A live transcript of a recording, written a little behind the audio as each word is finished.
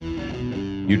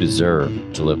You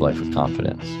deserve to live life with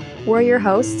confidence. We're your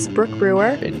hosts, Brooke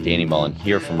Brewer and Danny Mullen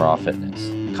here from Raw Fitness.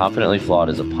 Confidently Flawed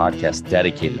is a podcast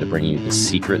dedicated to bringing you the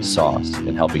secret sauce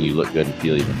and helping you look good and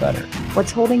feel even better.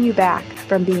 What's holding you back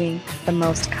from being the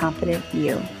most confident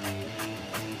you?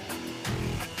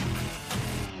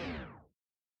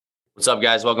 What's up,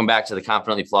 guys? Welcome back to the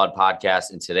Confidently Flawed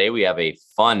podcast. And today we have a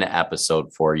fun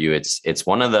episode for you. It's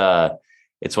one of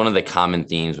the common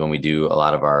themes when we do a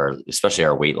lot of our, especially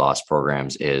our weight loss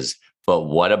programs is, but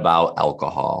what about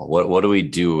alcohol? What do we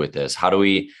do with this? How do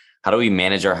we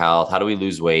manage our health? How do we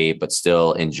lose weight, but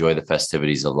still enjoy the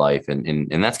festivities of life?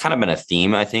 And that's kind of been a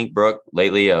theme, I think, Brooke,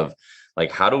 lately of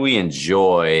like, how do we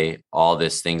enjoy all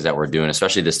these things that we're doing,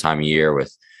 especially this time of year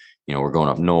with, you know, we're going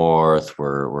up north,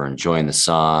 we're enjoying the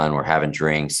sun, we're having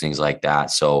drinks, things like that.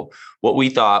 So what we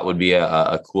thought would be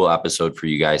a cool episode for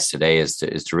you guys today is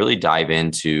to really dive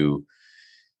into,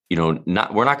 you know,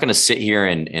 we're not going to sit here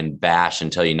and bash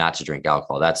and tell you not to drink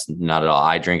alcohol. That's not at all.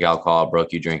 I drink alcohol,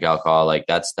 Brooke, you drink alcohol. Like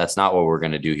that's not what we're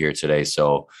going to do here today.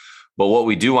 So, but what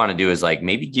we do want to do is like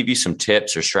maybe give you some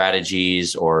tips or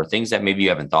strategies or things that maybe you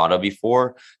haven't thought of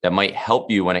before that might help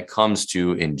you when it comes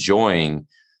to enjoying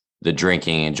the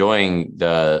drinking, enjoying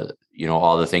the, you know,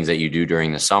 all the things that you do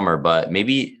during the summer, but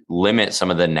maybe limit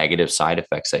some of the negative side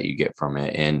effects that you get from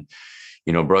it. And,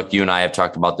 you know, Brooke, you and I have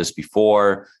talked about this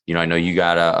before. You know, I know you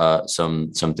got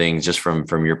some things just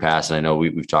from your past. And I know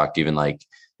we've talked even like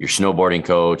your snowboarding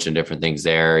coach and different things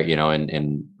there, you know,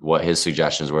 and what his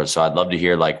suggestions were. So I'd love to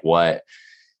hear like what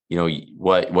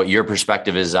your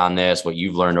perspective is on this, what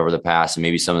you've learned over the past, and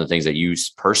maybe some of the things that you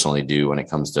personally do when it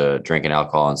comes to drinking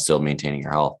alcohol and still maintaining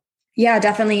your health. Yeah,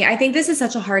 definitely. I think this is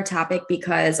such a hard topic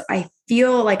because I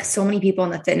feel like so many people in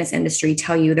the fitness industry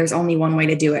tell you there's only one way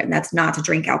to do it, and that's not to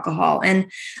drink alcohol.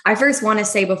 And I first want to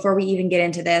say before we even get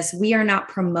into this, we are not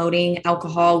promoting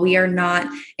alcohol. We are not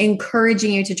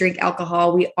encouraging you to drink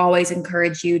alcohol. We always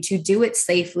encourage you to do it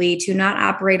safely, to not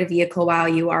operate a vehicle while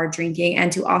you are drinking,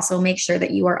 and to also make sure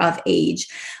that you are of age.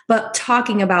 But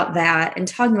talking about that and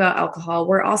talking about alcohol,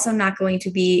 we're also not going to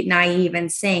be naive and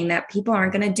saying that people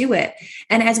aren't going to do it.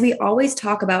 And as we always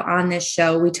talk about on this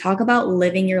show, we talk about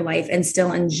living your life and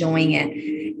still enjoying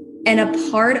it. And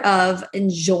a part of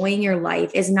enjoying your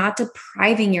life is not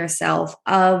depriving yourself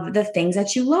of the things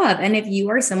that you love. And if you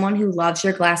are someone who loves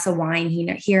your glass of wine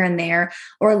here and there,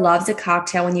 or loves a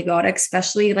cocktail when you go out,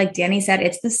 especially like Danny said,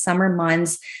 it's the summer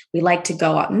months. We like to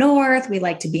go up north. We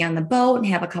like to be on the boat and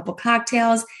have a couple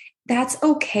cocktails. That's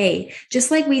okay.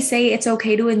 Just like we say, it's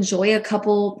okay to enjoy a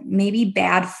couple maybe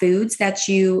bad foods that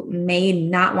you may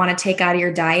not want to take out of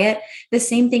your diet. The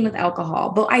same thing with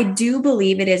alcohol. But I do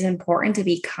believe it is important to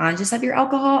be conscious of your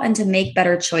alcohol and to make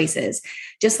better choices.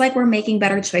 Just like we're making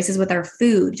better choices with our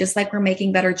food, just like we're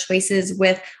making better choices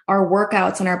with our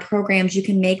workouts and our programs, you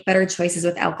can make better choices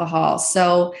with alcohol.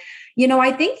 So, you know,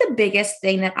 I think the biggest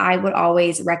thing that I would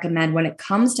always recommend when it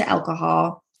comes to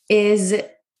alcohol is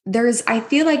I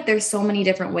feel like there's so many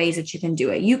different ways that you can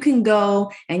do it. You can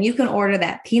go and you can order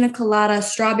that pina colada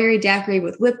strawberry daiquiri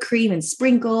with whipped cream and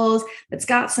sprinkles that's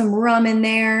got some rum in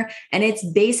there. And it's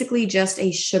basically just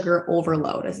a sugar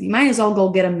overload. You might as well go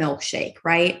get a milkshake,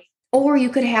 right? Or you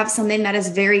could have something that is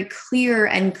very clear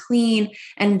and clean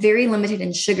and very limited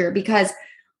in sugar, because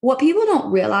what people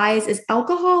don't realize is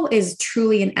alcohol is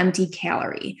truly an empty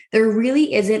calorie. There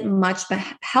really isn't much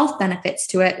health benefits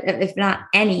to it, if not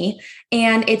any.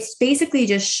 And it's basically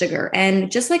just sugar.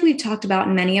 And just like we've talked about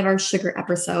in many of our sugar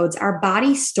episodes, our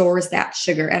body stores that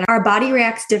sugar, and our body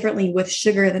reacts differently with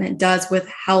sugar than it does with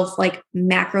health, like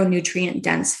macronutrient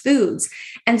dense foods.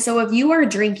 And so if you are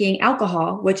drinking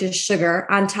alcohol, which is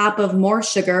sugar, on top of more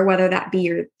sugar, whether that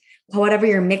be whatever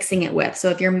you're mixing it with.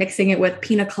 So if you're mixing it with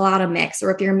pina colada mix, or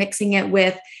if you're mixing it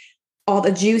with all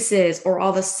the juices or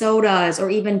all the sodas or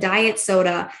even diet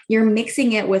soda, you're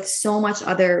mixing it with so much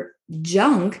other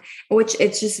junk, which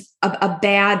it's just a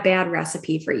bad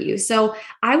recipe for you. So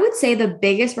I would say the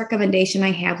biggest recommendation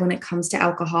I have when it comes to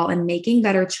alcohol and making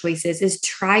better choices is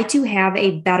try to have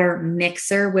a better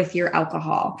mixer with your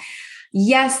alcohol.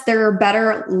 Yes, there are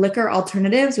better liquor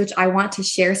alternatives, which I want to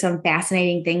share some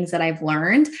fascinating things that I've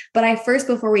learned. But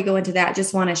before we go into that,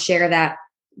 just want to share that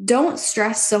don't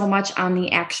stress so much on the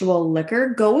actual liquor.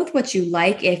 Go with what you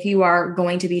like if you are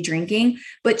going to be drinking,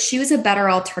 but choose a better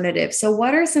alternative. So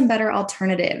what are some better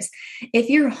alternatives? If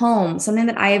you're home, something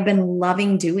that I have been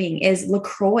loving doing is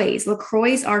LaCroix.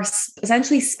 LaCroix are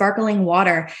essentially sparkling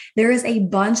water. There is a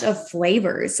bunch of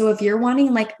flavors. So if you're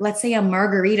wanting, like, let's say a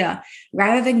margarita,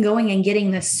 rather than going and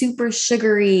getting the super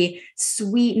sugary,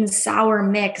 sweet and sour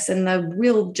mix and the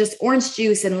real just orange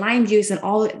juice and lime juice and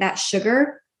all that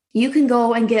sugar, You can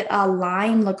go and get a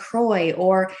lime LaCroix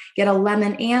or get a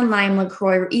lemon and lime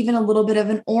LaCroix, or even a little bit of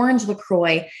an orange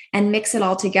LaCroix and mix it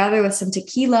all together with some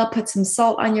tequila, put some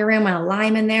salt on your rim and a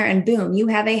lime in there, and boom, you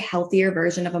have a healthier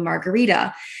version of a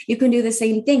margarita. You can do the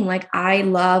same thing. Like I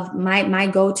love my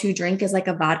go-to drink is like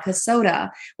a vodka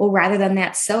soda. Well, rather than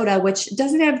that soda, which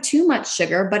doesn't have too much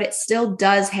sugar, but it still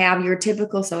does have your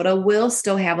typical soda, will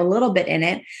still have a little bit in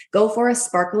it, go for a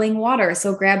sparkling water.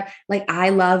 So grab, like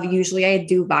usually I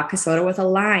do vodka soda with a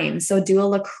lime. So do a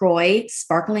LaCroix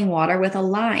sparkling water with a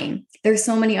lime. There's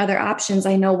so many other options.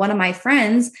 I know one of my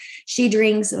friends, she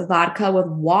drinks vodka with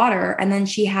water, and then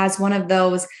she has one of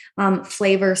those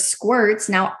flavor squirts.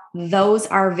 Now, those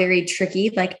are very tricky.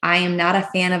 Like I am not a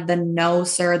fan of the no,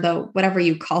 sir, the whatever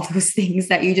you call those things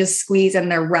that you just squeeze and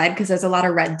they're red because there's a lot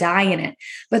of red dye in it.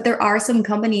 But there are some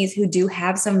companies who do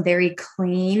have some very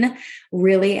clean,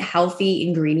 really healthy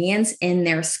ingredients in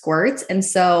their squirts. And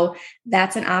so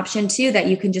that's an option too, that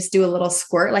you can just do a little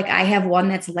squirt. Like I have one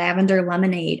that's lavender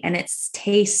lemonade and it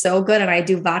tastes so good. And I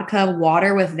do vodka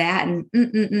water with that. And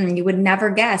you would never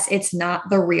guess it's not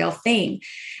the real thing.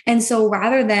 And so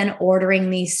rather than ordering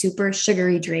these super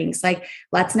sugary drinks, like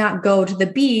let's not go to the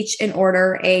beach and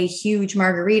order a huge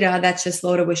margarita that's just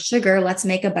loaded with sugar. Let's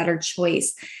make a better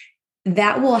choice.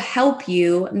 That will help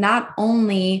you not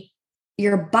only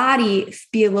your body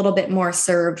be a little bit more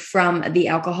served from the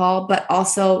alcohol, but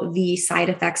also the side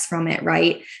effects from it,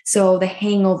 right? So the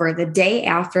hangover, the day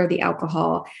after the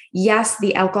alcohol, yes,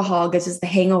 the alcohol gives us the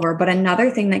hangover, but another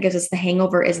thing that gives us the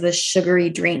hangover is the sugary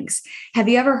drinks. Have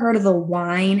you ever heard of the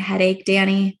wine headache,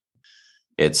 Danny?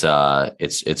 It's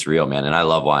real, man. And I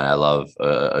love wine. I love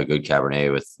a good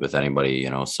Cabernet with anybody,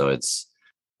 so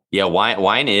yeah,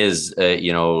 wine is,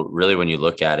 really when you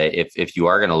look at it, if you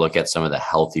are going to look at some of the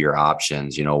healthier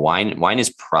options, wine is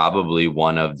probably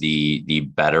one of the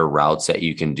better routes that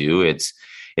you can do. It's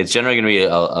generally going to be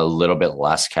a little bit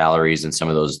less calories than some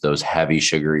of those heavy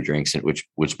sugary drinks,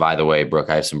 which by the way, Brooke,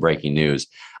 I have some breaking news.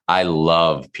 I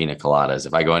love pina coladas.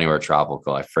 If I go anywhere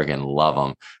tropical, I freaking love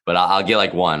them, but I'll get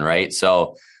like one, right?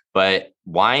 So, but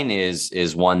wine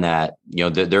is one that,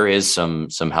 there is some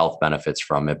health benefits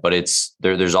from it, but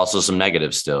there's also some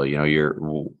negatives still.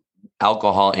 Your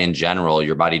alcohol in general,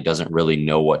 your body doesn't really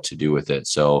know what to do with it.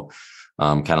 So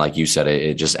kind of like you said,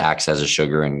 it just acts as a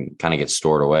sugar and kind of gets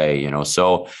stored away,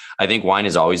 so I think wine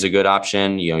is always a good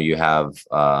option. You have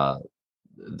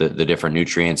the different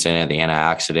nutrients in it, the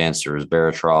antioxidants, or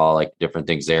resveratrol, like different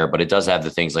things there, but it does have the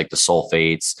things like the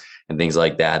sulfates and things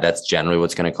like that. That's generally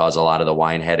what's going to cause a lot of the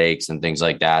wine headaches and things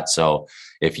like that. So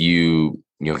if you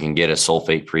can get a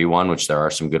sulfate free one, which there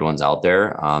are some good ones out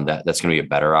there, that's going to be a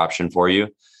better option for you.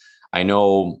 I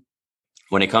know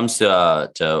when it comes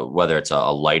to whether it's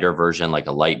a lighter version, like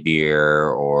a light beer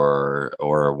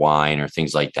or wine or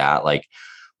things like that, like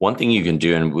one thing you can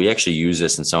do, and we actually use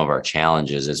this in some of our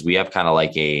challenges, is we have kind of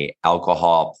like a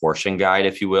alcohol portion guide,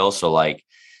 if you will. So like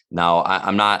now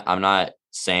I'm not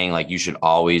saying like you should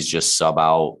always just sub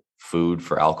out food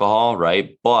for alcohol,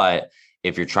 right? But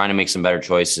if you're trying to make some better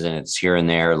choices and it's here and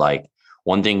there, like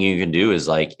one thing you can do is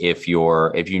like, if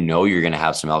you're going to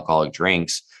have some alcoholic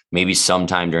drinks, maybe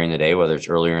sometime during the day, whether it's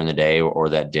earlier in the day or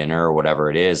that dinner or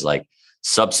whatever it is, like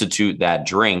substitute that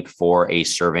drink for a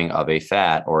serving of a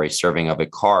fat or a serving of a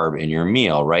carb in your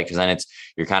meal, right? Because then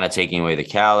you're kind of taking away the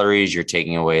calories, you're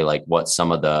taking away like what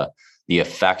some of the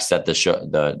effects that the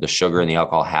sugar and the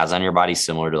alcohol has on your body,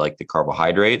 similar to like the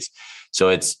carbohydrates. So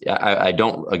we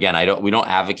don't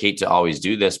advocate to always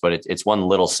do this, but it's one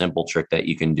little simple trick that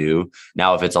you can do.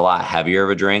 Now, if it's a lot heavier of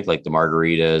a drink, like the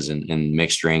margaritas and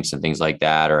mixed drinks and things like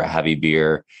that, or a heavy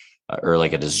beer, or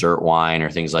like a dessert wine or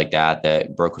things like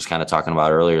that Brooke was kind of talking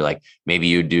about earlier, like maybe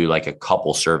you do like a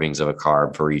couple servings of a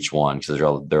carb for each one because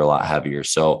they're a lot heavier.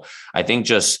 So I think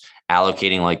just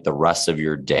allocating like the rest of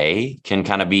your day can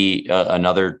kind of be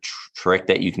another trick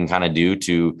that you can kind of do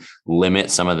to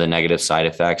limit some of the negative side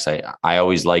effects. I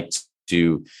always like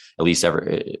to, at least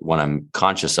when I'm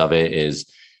conscious of it,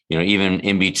 is even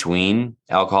in between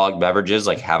alcoholic beverages,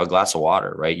 like have a glass of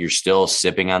water, right? You're still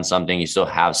sipping on something. You still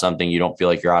have something. You don't feel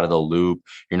like you're out of the loop.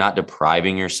 You're not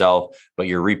depriving yourself, but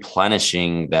you're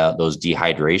replenishing those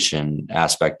dehydration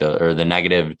aspect or the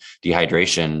negative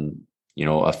dehydration,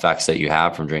 effects that you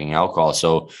have from drinking alcohol.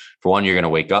 So for one, you're going to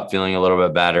wake up feeling a little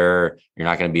bit better. It's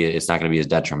not going to be as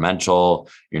detrimental.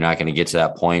 You're not going to get to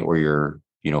that point where you're,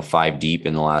 5 deep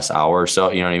in the last hour or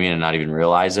so, you know what I mean? And not even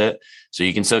realize it. So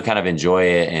you can still kind of enjoy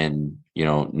it and,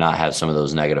 not have some of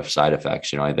those negative side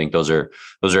effects. I think those are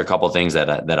a couple of things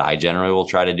that I generally will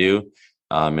try to do.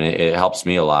 And it helps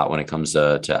me a lot when it comes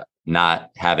to not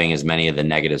having as many of the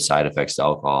negative side effects to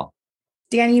alcohol.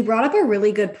 Danny, you brought up a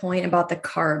really good point about the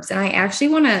carbs. And I actually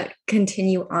want to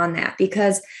continue on that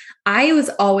because I was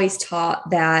always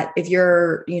taught that if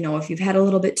if you've had a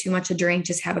little bit too much to drink,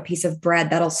 just have a piece of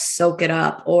bread that'll soak it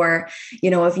up. Or,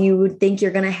 if you think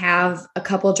you're going to have a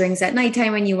couple drinks at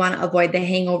nighttime and you want to avoid the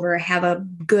hangover, have a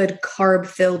good carb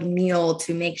filled meal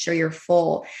to make sure you're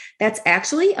full. That's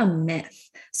actually a myth.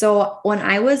 So when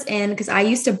I was because I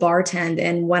used to bartend,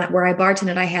 and where I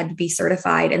bartended, I had to be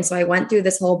certified. And so I went through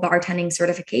this whole bartending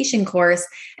certification course.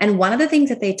 And one of the things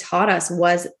that they taught us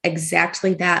was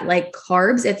exactly that, like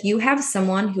carbs. If you have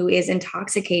someone who is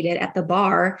intoxicated at the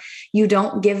bar, you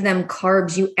don't give them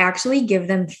carbs, you actually give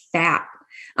them fat.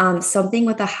 Something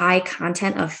with a high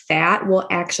content of fat will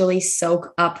actually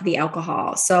soak up the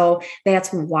alcohol. So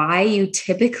that's why you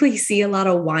typically see a lot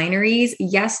of wineries.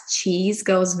 Yes, cheese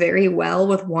goes very well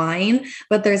with wine,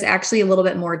 but there's actually a little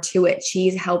bit more to it.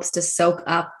 Cheese helps to soak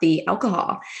up the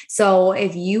alcohol. So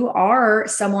if you are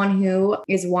someone who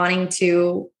is wanting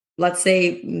to, let's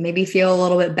say, maybe feel a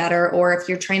little bit better, or if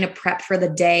you're trying to prep for the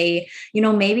day,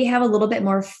 maybe have a little bit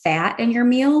more fat in your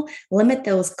meal, limit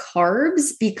those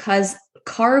carbs, because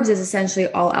carbs is essentially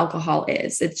all alcohol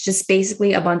is. It's just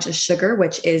basically a bunch of sugar,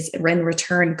 which is in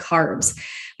return carbs.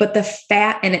 But the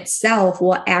fat in itself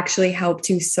will actually help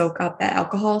to soak up that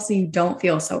alcohol so you don't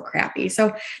feel so crappy.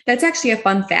 So that's actually a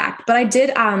fun fact. But I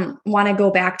did want to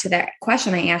go back to that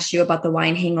question I asked you about the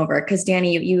wine hangover, because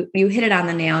Danny, you hit it on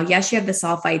the nail. Yes, you have the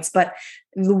sulfites, but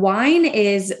the wine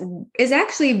is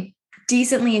actually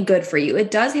decently good for you.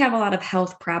 It does have a lot of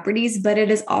health properties, but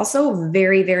it is also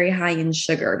very, very high in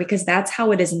sugar because that's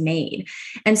how it is made.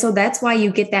 And so that's why you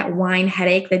get that wine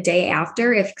headache the day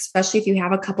after, especially if you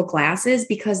have a couple glasses,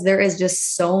 because there is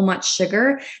just so much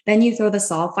sugar. Then you throw the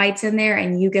sulfites in there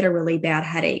and you get a really bad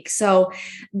headache. So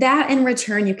that in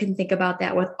return, you can think about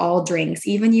that with all drinks,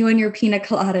 even you and your pina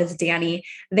coladas, Danny.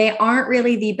 They aren't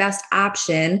really the best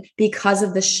option because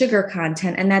of the sugar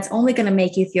content. And that's only going to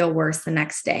make you feel worse the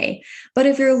next day. But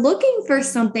if you're looking for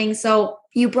something, so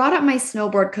you brought up my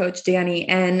snowboard coach, Danny,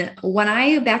 and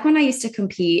back when I used to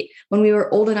compete, when we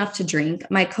were old enough to drink,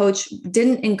 my coach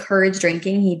didn't encourage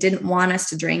drinking. He didn't want us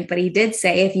to drink, but he did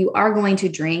say, if you are going to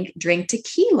drink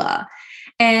tequila.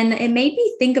 And it made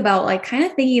me think about, kind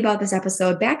of thinking about this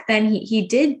episode. Back then, he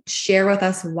did share with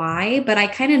us why, but I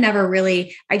kind of never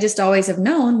really, I just always have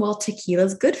known, well, tequila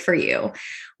is good for you.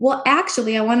 Well,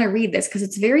 actually, I want to read this because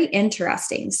it's very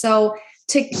interesting. So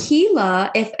tequila,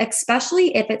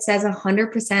 especially if it says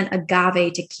 100%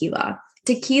 agave tequila,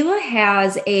 tequila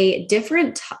has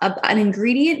an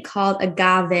ingredient called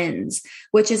agavins,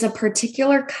 which is a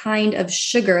particular kind of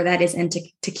sugar that is in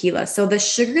tequila. So the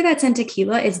sugar that's in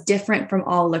tequila is different from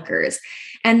all liquors.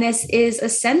 And this is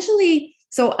essentially,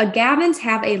 so agavins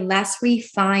have a less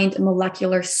refined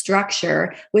molecular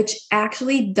structure, which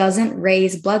actually doesn't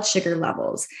raise blood sugar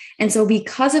levels. And so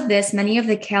because of this, many of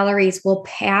the calories will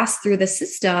pass through the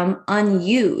system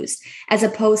unused, as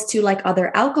opposed to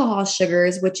other alcohol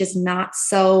sugars, which is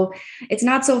it's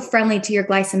not so friendly to your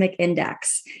glycemic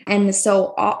index. And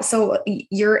so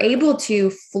you're able to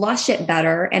flush it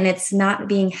better, and it's not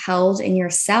being held in your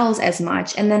cells as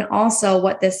much. And then also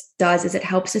what this does is it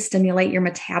helps to stimulate your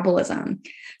metabolism.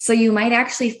 So you might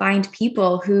actually find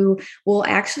people who will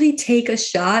actually take a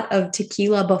shot of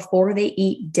tequila before they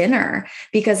eat dinner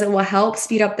because it will help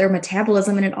speed up their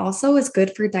metabolism, and it also is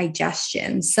good for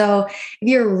digestion. So if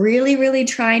you're really, really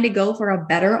trying to go for a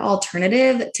better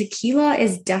alternative, tequila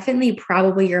is definitely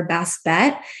probably your best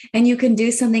bet. And you can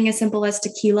do something as simple as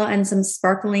tequila and some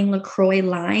sparkling LaCroix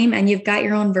lime, and you've got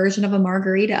your own version of a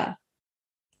margarita.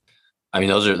 I mean,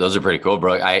 those are pretty cool,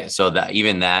 bro. So that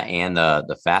even that and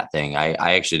the fat thing,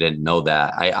 I actually didn't know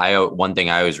that. One thing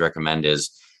I always recommend is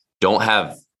don't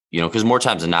have, because more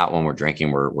times than not when we're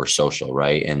drinking, we're social,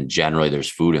 right? And generally there's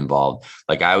food involved.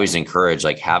 I always encourage,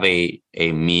 have a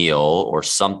meal or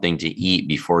something to eat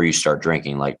before you start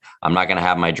drinking. I'm not going to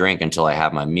have my drink until I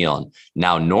have my meal. And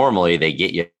now normally they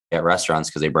get you at restaurants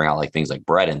because they bring out things like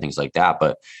bread and things like that,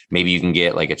 but maybe you can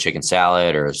get a chicken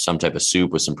salad or some type of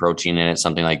soup with some protein in it,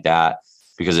 something like that,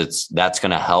 because that's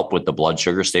going to help with the blood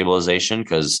sugar stabilization.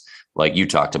 Because you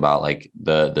talked about,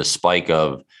 the spike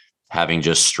of having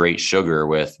just straight sugar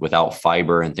without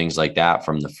fiber and things like that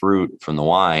from the fruit, from the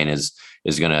wine is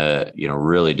going to,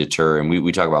 really deter. And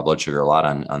we talk about blood sugar a lot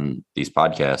on these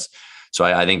podcasts. So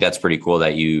I think that's pretty cool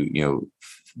that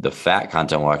the fat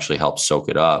content will actually help soak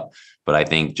it up. But I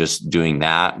think just doing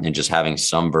that and just having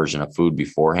some version of food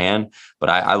beforehand. But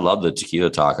I love the tequila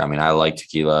talk. I mean, I like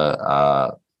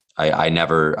tequila. I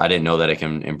didn't know that it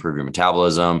can improve your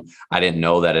metabolism. I didn't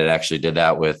know that it actually did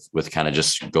that with kind of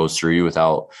just goes through you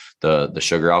without the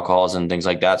sugar alcohols and things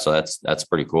like that. So that's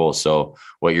pretty cool. So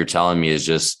what you're telling me is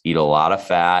just eat a lot of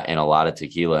fat and a lot of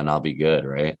tequila and I'll be good,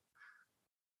 right?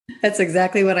 That's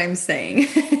exactly what I'm saying.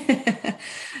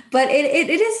 But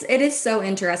it is so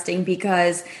interesting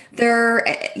because there,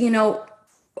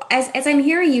 as I'm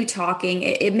hearing you talking,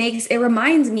 it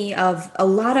reminds me of a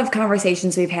lot of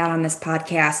conversations we've had on this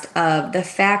podcast of the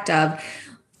fact of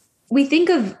we think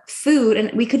of food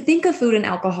and we could think of food and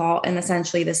alcohol in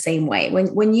essentially the same way.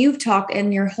 When you've talked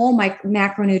in your whole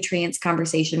macronutrients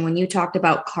conversation, when you talked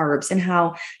about carbs and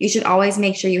how you should always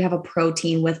make sure you have a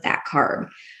protein with that carb.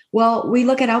 Well, we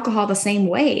look at alcohol the same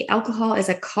way. Alcohol is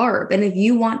a carb. And if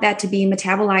you want that to be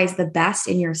metabolized the best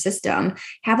in your system,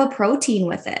 have a protein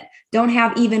with it. Don't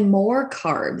have even more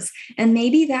carbs. And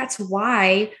maybe that's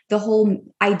why the whole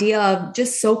idea of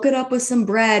just soak it up with some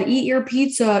bread, eat your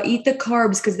pizza, eat the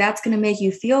carbs, because that's going to make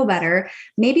you feel better.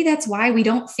 Maybe that's why we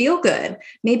don't feel good.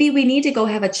 Maybe we need to go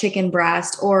have a chicken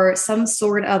breast or some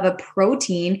sort of a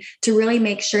protein to really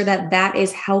make sure that that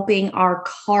is helping our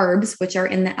carbs, which are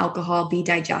in the alcohol, be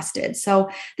digested. So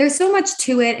there's so much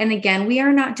to it. And again, we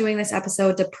are not doing this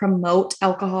episode to promote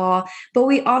alcohol, but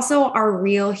we also are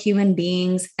real human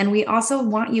beings. And we also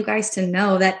want you guys to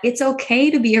know that it's okay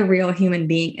to be a real human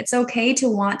being. It's okay to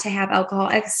want to have alcohol,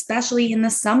 especially in the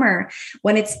summer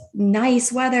when it's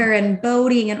nice weather and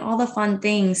boating and all the fun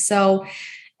things. So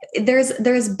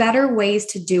there's better ways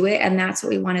to do it. And that's what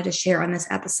we wanted to share on this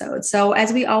episode. So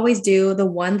as we always do, the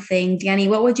one thing, Danny,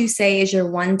 what would you say is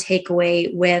your one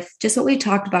takeaway with just what we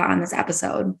talked about on this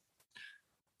episode?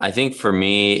 I think for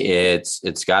me,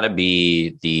 it's got to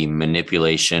be the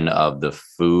manipulation of the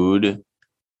food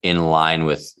in line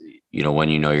with, when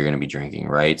you're going to be drinking,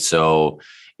 right? So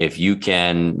if you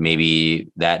can maybe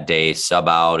that day sub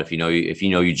out, if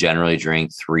you generally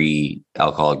drink 3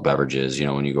 alcoholic beverages,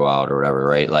 when you go out or whatever,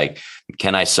 right? Like,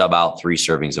 can I sub out 3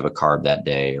 servings of a carb that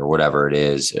day or whatever it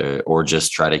is, or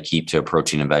just try to keep to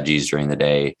protein and veggies during the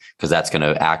day, because that's going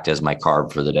to act as my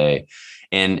carb for the day,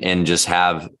 and just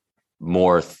have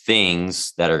more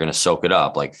things that are going to soak it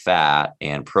up, like fat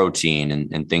and protein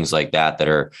and things like that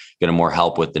are going to more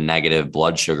help with the negative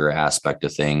blood sugar aspect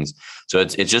of things. So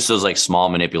it's just those like small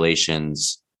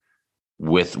manipulations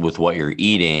with what you're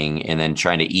eating, and then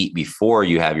trying to eat before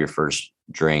you have your first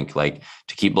drink, like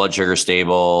to keep blood sugar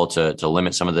stable, to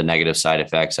limit some of the negative side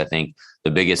effects. I think the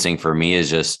biggest thing for me is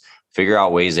just figure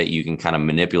out ways that you can kind of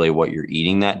manipulate what you're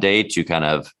eating that day to kind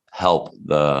of help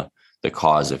the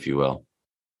cause, if you will.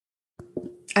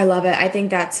 I love it. I think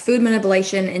that's food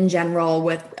manipulation in general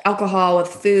with alcohol, with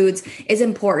foods is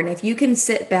important. If you can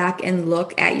sit back and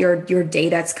look at your day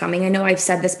that's coming. I know I've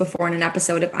said this before in an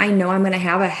episode. If I know I'm going to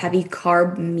have a heavy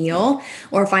carb meal,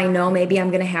 or if I know maybe I'm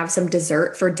going to have some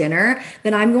dessert for dinner,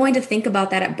 then I'm going to think about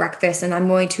that at breakfast and I'm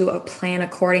going to plan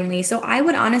accordingly. So I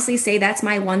would honestly say that's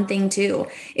my one thing too.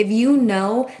 If you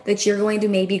know that you're going to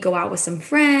maybe go out with some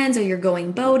friends, or you're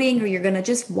going boating, or you're going to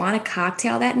just want a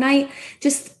cocktail that night,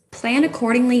 just plan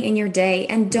accordingly in your day,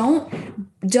 and don't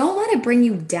let it bring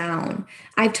you down.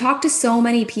 I've talked to so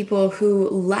many people who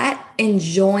let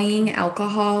enjoying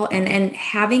alcohol and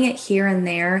having it here and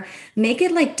there make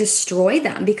it like destroy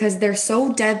them, because they're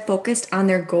so dead focused on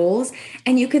their goals.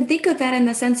 And you can think of that in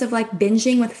the sense of like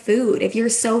binging with food. If you're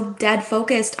so dead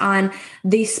focused on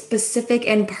the specific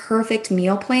and perfect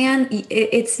meal plan,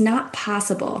 it's not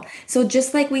possible. So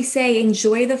just like we say,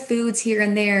 enjoy the foods here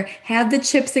and there, have the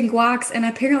chips and guacs. And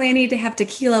apparently I need to have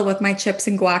tequila with my chips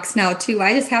and guacs now too.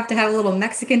 I just have to have a little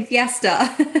Mexican fiesta.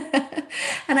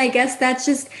 And I guess that's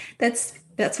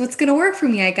what's going to work for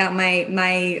me. I got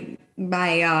my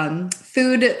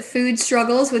food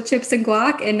struggles with chips and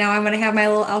guac, and now I'm going to have my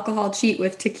little alcohol cheat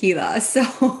with tequila.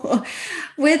 So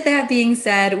with that being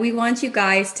said, we want you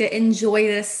guys to enjoy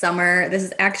this summer. This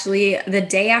is actually the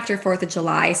day after 4th of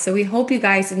July. So we hope you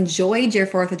guys enjoyed your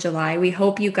 4th of July. We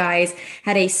hope you guys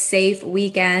had a safe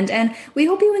weekend, and we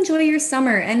hope you enjoy your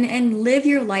summer and live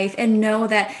your life, and know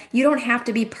that you don't have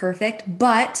to be perfect,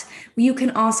 but you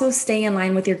can also stay in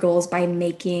line with your goals by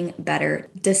making better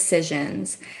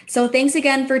decisions. So thanks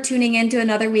again for tuning in to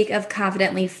another week of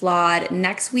Confidently Flawed.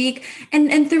 Next week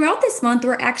and throughout this month,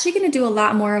 we're actually going to do a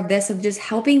lot more of this, of just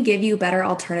helping give you better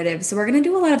alternatives. So we're going to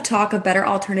do a lot of talk of better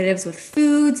alternatives with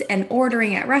foods and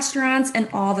ordering at restaurants and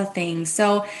all the things.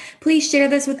 So please share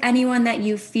this with anyone that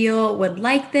you feel would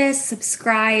like this.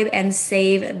 Subscribe and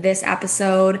save this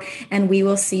episode. And we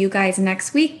will see you guys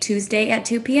next week, Tuesday at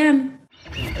 2 p.m.